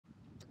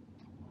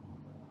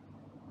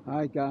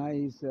Hi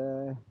guys,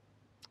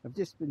 I've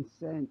just been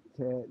sent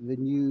the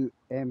new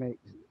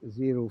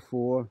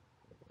MX04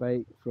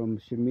 bike from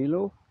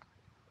Shengmilo,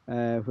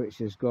 which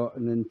has got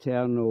an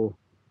internal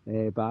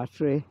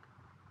battery,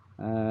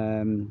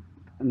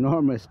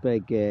 enormous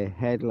big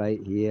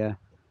headlight here,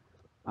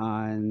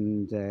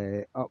 and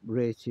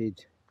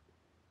uprated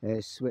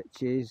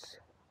switches,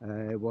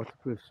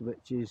 waterproof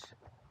switches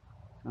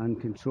and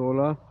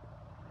controller.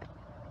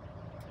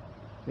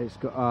 It's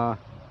got a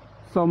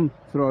thumb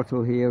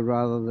throttle here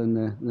rather than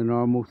the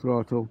normal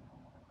throttle.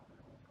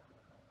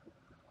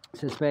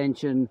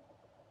 Suspension,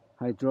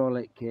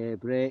 hydraulic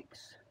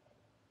brakes,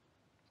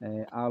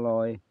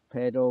 alloy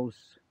pedals,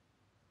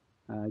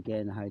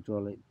 again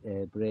hydraulic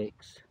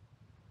brakes,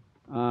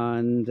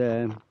 and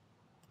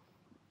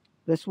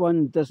this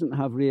one doesn't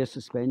have rear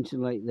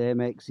suspension like the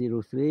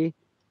MX03,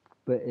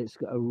 but it's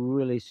got a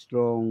really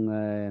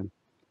strong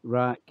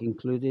rack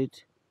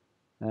included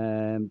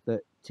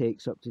that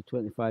takes up to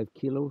 25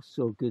 kilos,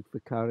 so good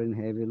for carrying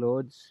heavy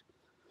loads.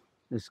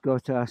 It's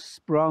got a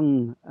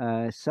sprung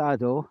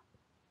saddle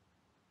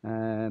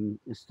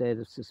instead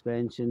of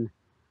suspension,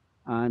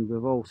 and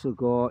we've also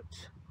got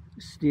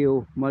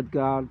steel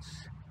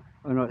mudguards,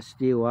 or not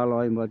steel,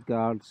 alloy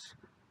mudguards,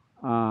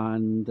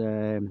 and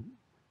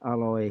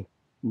alloy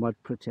mud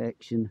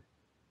protection,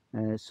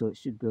 so it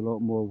should be a lot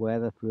more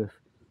weatherproof.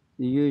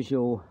 The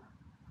usual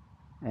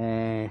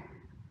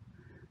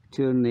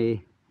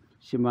Tourney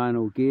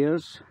Shimano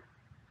gears,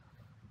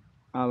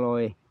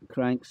 alloy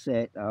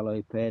crankset,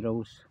 alloy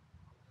pedals.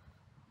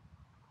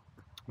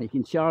 You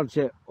can charge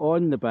it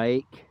on the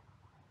bike,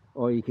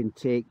 or you can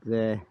take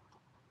the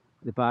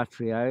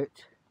battery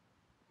out,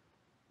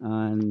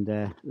 and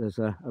there's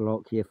a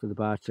lock here for the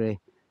battery.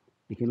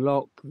 You can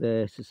lock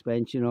the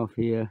suspension off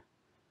here,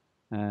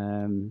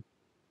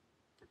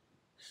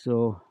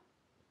 so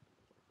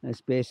that's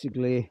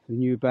basically the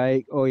new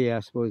bike. Oh yeah, I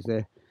suppose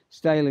the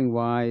styling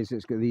wise,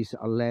 it's got these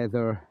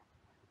leather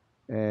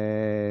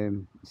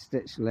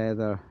stitched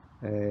leather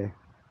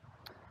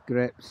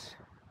grips,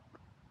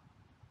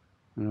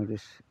 and I'll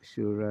just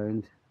show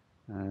around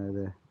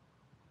the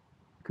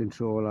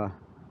controller.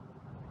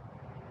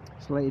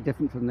 Slightly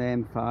different from the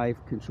M5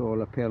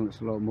 controller. Apparently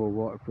it's a lot more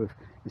waterproof,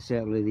 and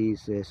certainly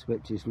these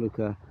switches look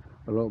a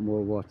lot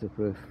more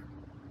waterproof.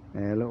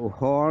 A little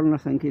horn I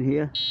think in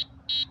here,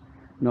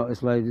 not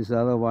as loud as the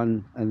other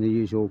one, and the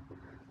usual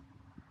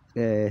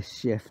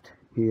shift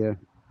here.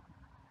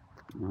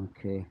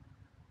 Okay,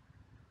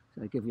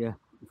 so I'll give you a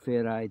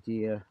fair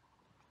idea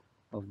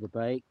of the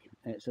bike.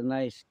 It's a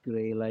nice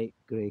grey, light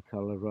grey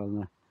colour rather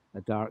than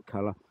a dark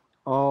colour.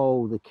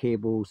 All the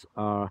cables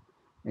are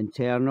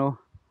internal,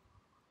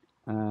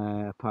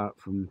 apart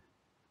from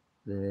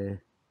the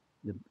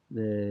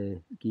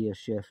gear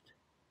shift,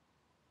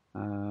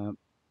 so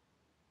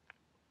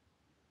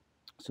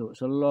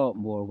it's a lot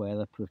more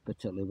weatherproof,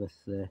 particularly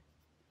with the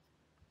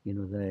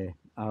the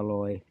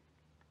alloy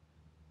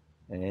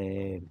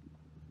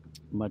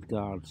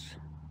mudguards.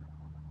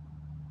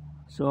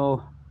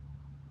 So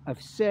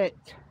I've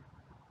set,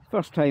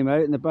 first time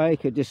out in the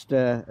bike, I just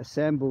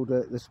assembled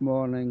it this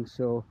morning,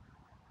 so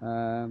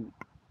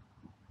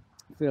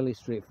fairly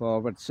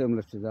straightforward,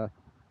 similar to the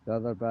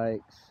other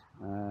bikes,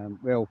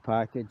 well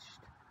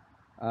packaged.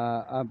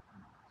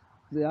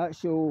 The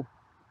actual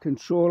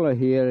controller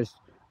here is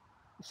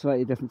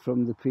slightly different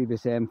from the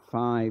previous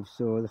M5,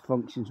 so the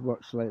functions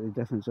work slightly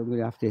different, so I'm going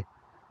to have to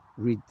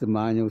read the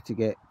manual to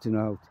get to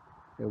know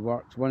how it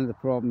works. One of the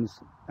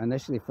problems I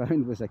initially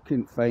found was I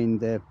couldn't find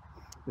the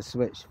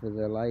switch for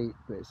the light,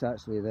 but it's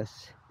actually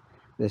this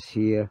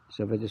here.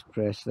 So if I just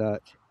press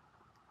that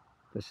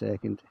for a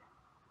second,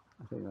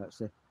 I think that's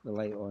the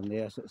light on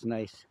there, so it's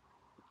nice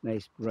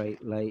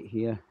bright light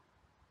here.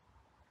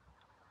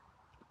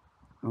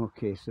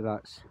 Okay, so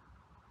that's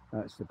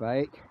the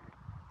bike.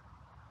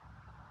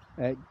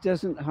 It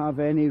doesn't have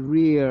any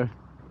rear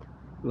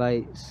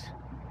lights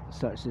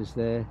such as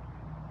the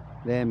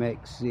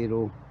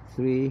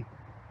MX03,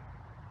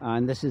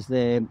 and this is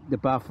the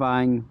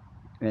Bafang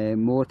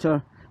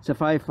motor. It's a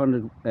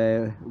 500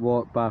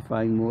 watt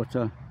Bafang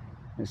motor.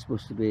 It's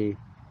supposed to be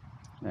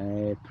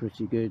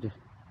pretty good,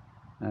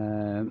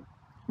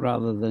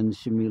 rather than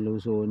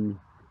Shengmilo's own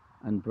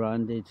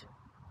unbranded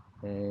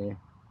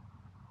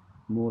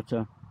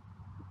motor.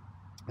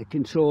 The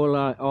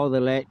controller, all the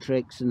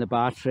electrics and the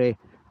battery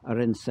are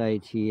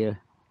inside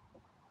here,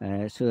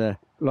 so a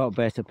lot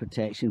better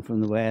protection from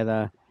the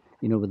weather,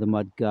 with the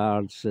mud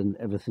guards and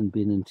everything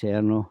being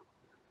internal.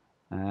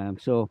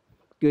 So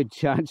good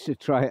chance to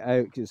try it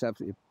out, because it's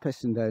absolutely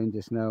pissing down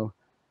just now.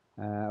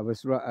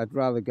 I'd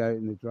rather go out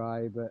in the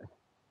dry, but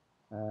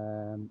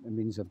it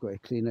means I've got to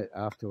clean it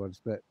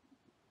afterwards, but at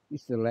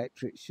least the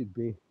electric should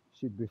be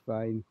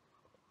fine.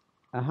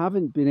 I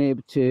haven't been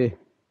able to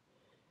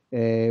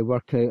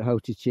work out how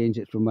to change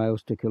it from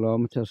miles to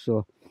kilometres,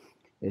 so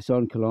it's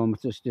on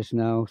kilometres just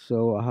now,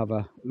 so I'll have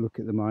a look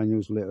at the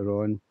manuals later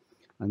on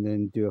and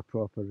then do a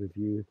proper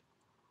review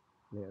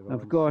later on.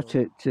 I've got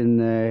it in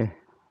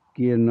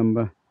gear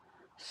number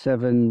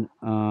 7,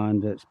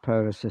 and it's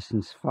power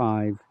assistance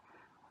 5,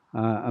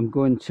 I'm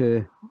going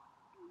to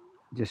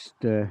just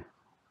go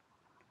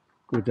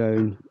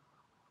down.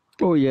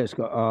 Oh yeah, it's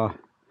got a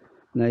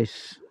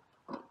nice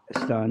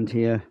stand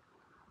here,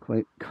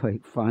 quite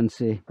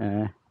fancy.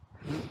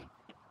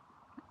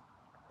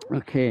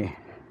 Okay,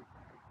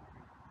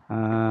 so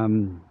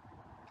I'm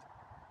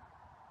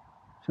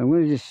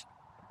going to just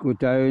go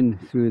down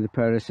through the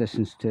power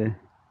assistance to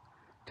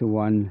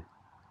 1,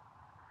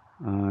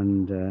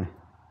 and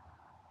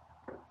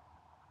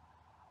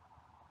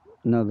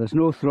now there's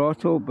no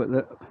throttle, but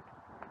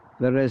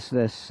there is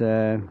this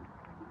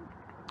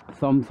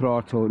thumb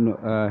throttle.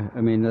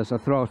 I mean, there's a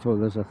throttle,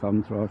 there's a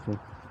thumb throttle.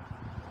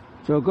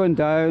 So going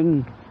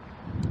down,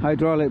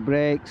 hydraulic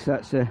brakes,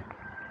 that's the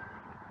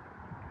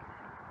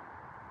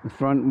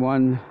front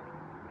one,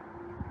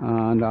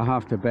 and I'll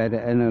have to bed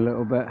it in a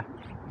little bit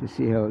to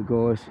see how it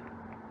goes.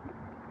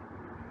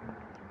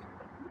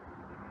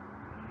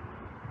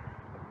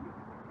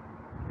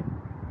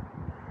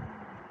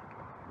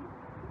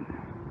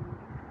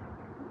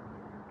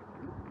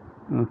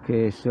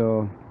 Okay,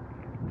 so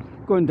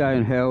going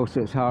downhill,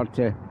 so it's hard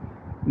to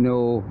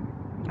know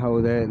how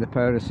the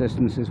power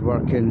assistance is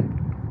working.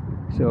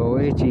 So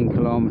 18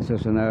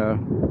 kilometers an hour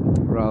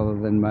rather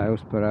than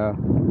miles per hour.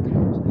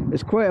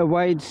 It's quite a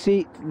wide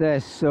seat,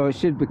 this, so it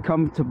should be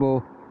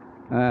comfortable.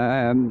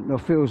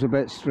 It feels a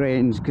bit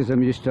strange because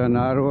I'm used to a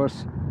narrower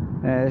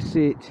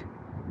seat,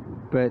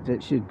 but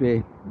it should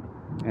be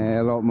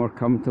a lot more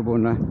comfortable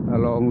in a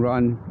long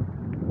run.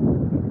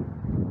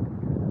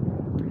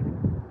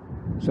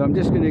 So I'm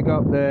just going to go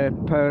up the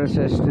power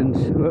assistance,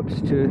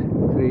 whoops,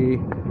 2, 3,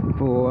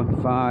 4,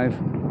 5,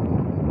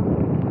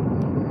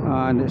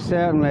 and it's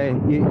certainly,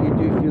 you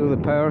do feel the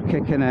power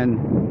kicking in,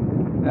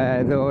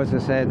 though as I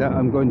said,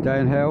 I'm going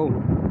downhill.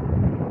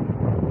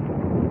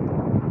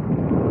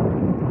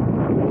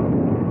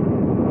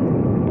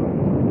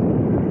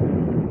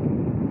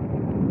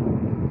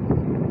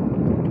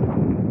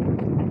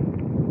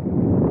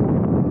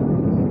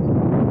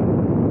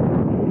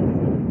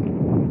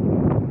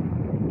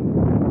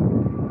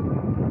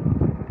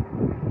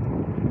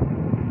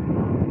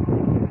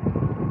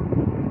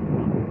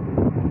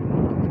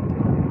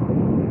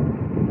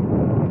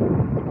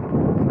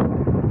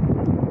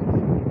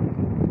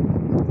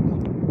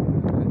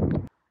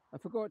 I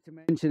forgot to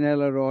mention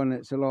earlier on,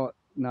 it's a lot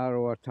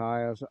narrower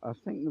tyres. I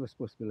think they were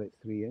supposed to be like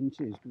 3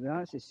 inches, but they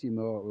actually seem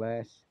a lot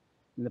less.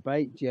 And the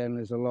bike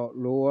generally is a lot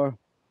lower,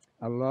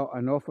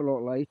 an awful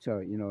lot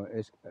lighter. You know,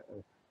 it's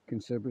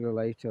considerably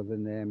lighter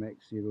than the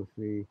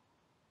MX03,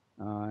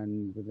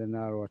 and with the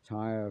narrower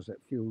tyres, it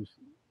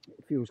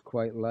feels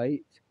quite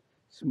light,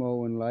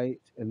 small and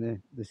light, and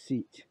the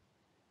seat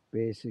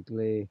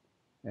basically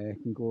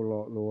can go a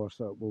lot lower,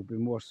 so it will be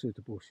more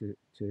suitable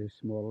to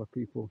smaller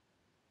people.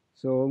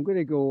 So I'm going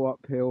to go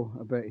uphill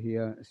a bit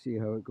here, see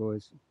how it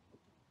goes.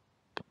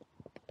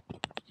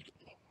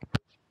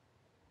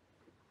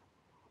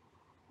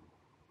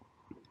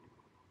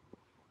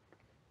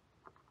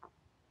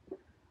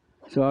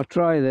 So I'll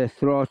try the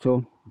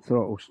throttle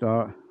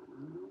start.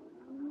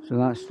 So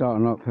that's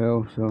starting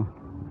uphill, so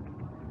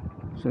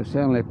it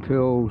certainly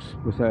pulls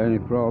without any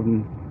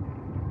problem.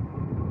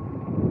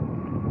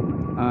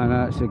 And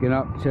that's going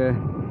up to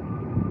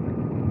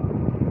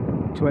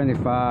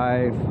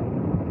 25,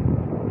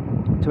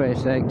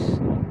 26.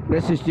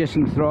 This is just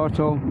in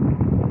throttle.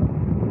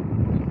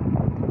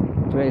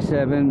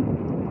 27.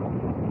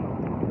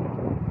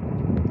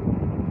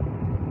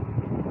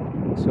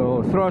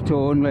 So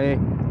throttle only.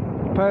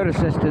 Power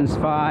assistance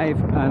 5,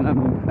 and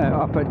I'm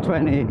up at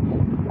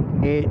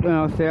 28,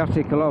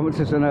 30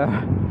 kilometers an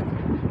hour.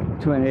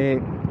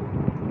 28.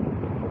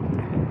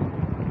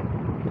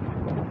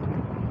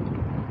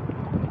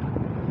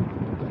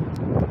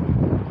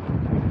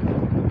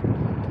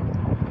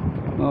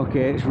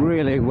 Okay, it's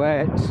really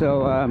wet,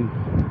 so I'm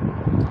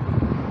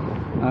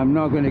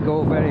not going to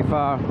go very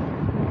far.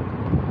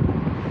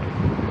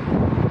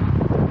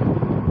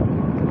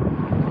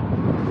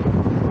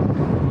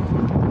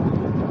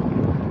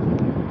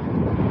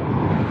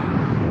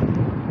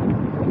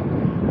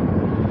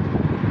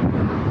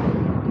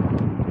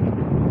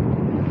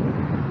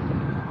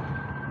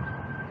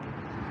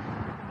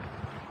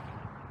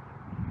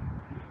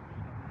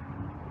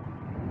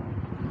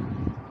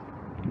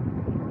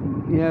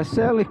 Yeah,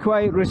 certainly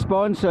quite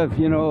responsive,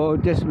 you know,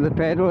 just with the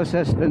pedal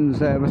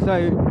assistance,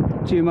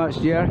 without too much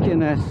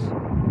jerkiness.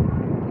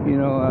 You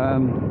know,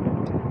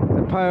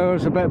 the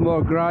power's a bit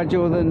more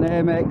gradual than the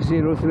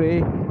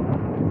MX03.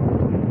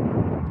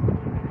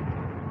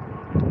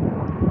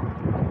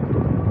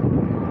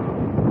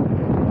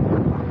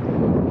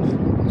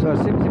 So I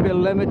seem to be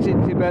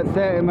limited to about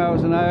 30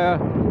 miles an hour.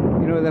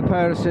 You know, the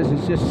power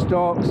assistance just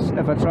stops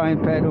if I try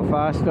and pedal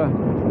faster.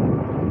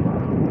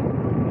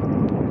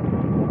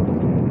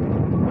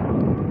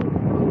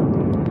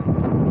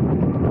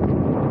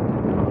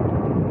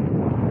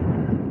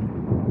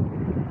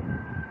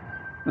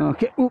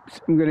 Okay, oops,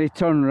 I'm going to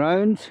turn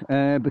around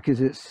because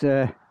it's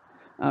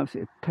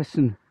absolutely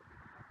pissing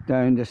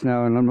down just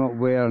now, and I'm not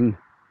wearing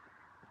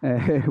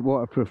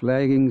waterproof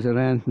leggings or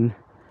anything.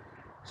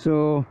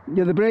 So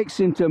yeah, the brakes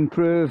seem to have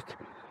improved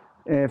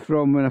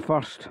from when I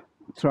first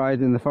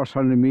tried in the first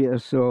 100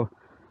 meters, so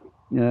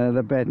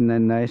they're bedding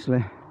in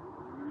nicely.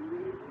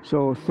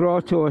 So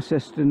throttle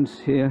assistance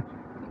here.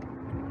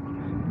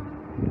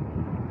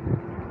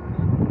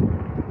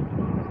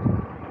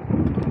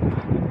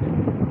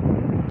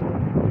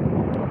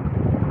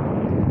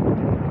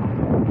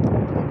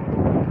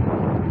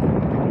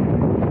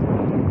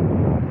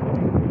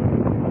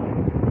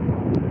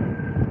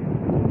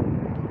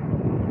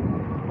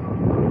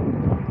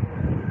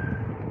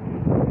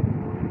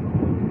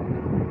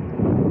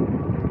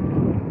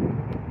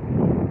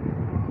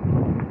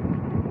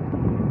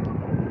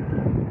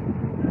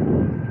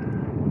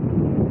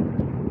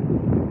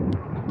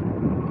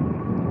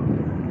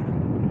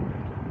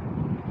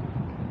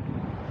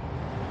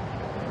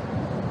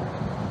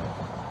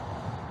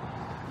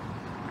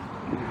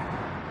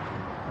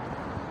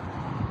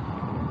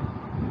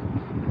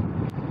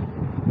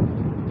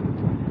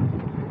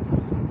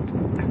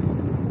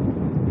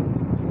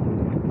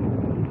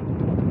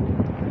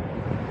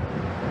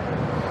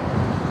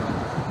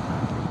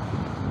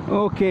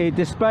 Okay,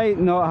 despite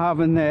not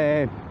having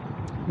the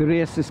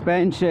rear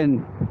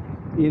suspension,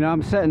 you know,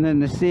 I'm sitting in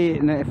the seat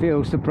and it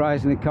feels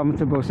surprisingly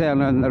comfortable,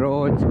 certainly on the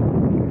road.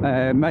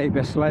 Might be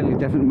a slightly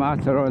different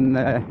matter on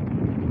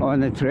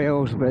the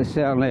trails, but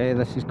certainly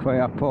this is quite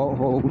a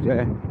potholed,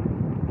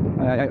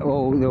 the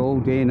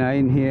old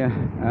A9 here.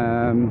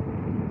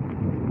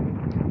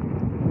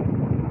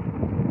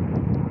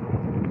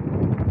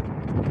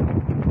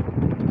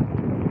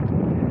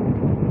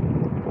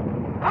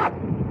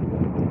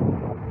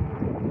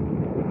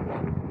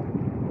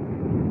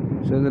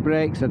 So the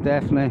brakes are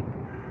definitely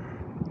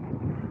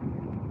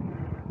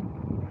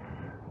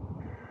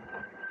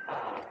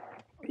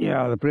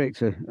the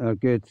brakes are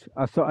good.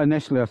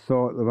 Initially I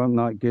thought they weren't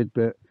that good,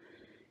 but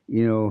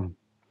you know,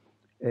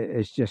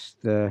 it's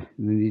just they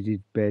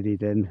needed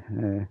bedded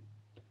in.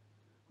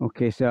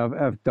 Okay, so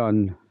I've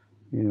done,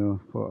 you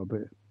know, what,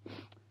 about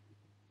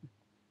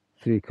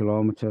 3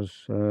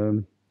 kilometers,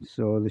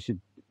 so they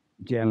should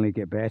generally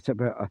get better,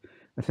 but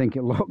I think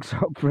it locks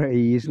up pretty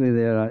easily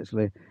there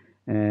actually,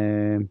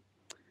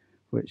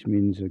 which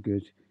means they're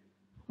good.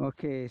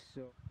 Okay,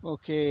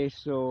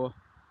 so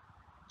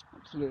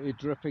absolutely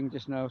dripping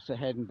just now, so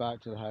heading back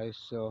to the house.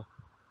 So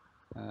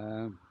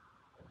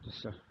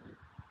just a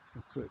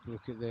quick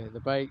look at the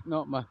bike.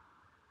 Not my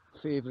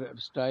favourite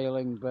of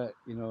styling, but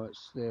you know,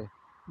 it's the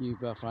new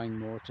Bafang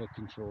motor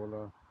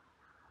controller,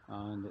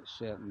 and it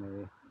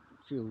certainly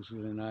feels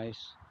really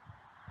nice,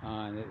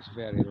 and it's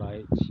very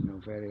light, you know,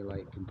 very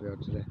light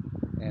compared to the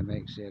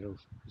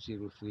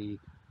MX03,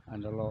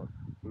 and a lot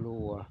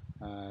lower,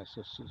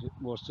 so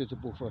more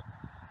suitable for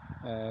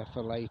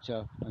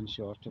lighter and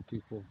shorter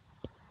people.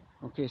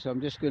 Okay, so I'm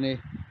just going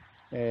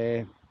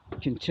to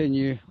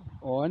continue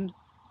on.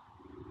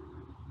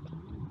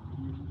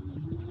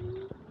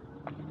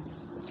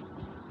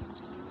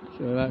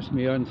 So that's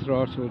me on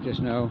throttle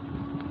just now.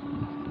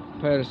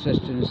 Power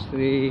assistance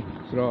 3,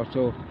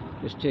 throttle,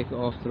 just take it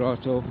off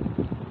throttle.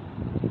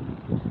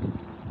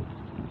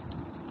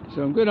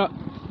 So I'm going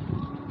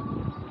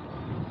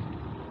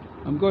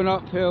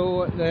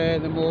uphill at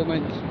the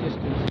moment, just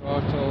in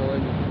throttle,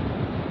 and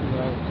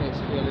well, it's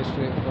fairly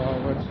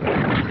straightforward,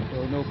 so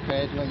no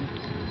pedaling.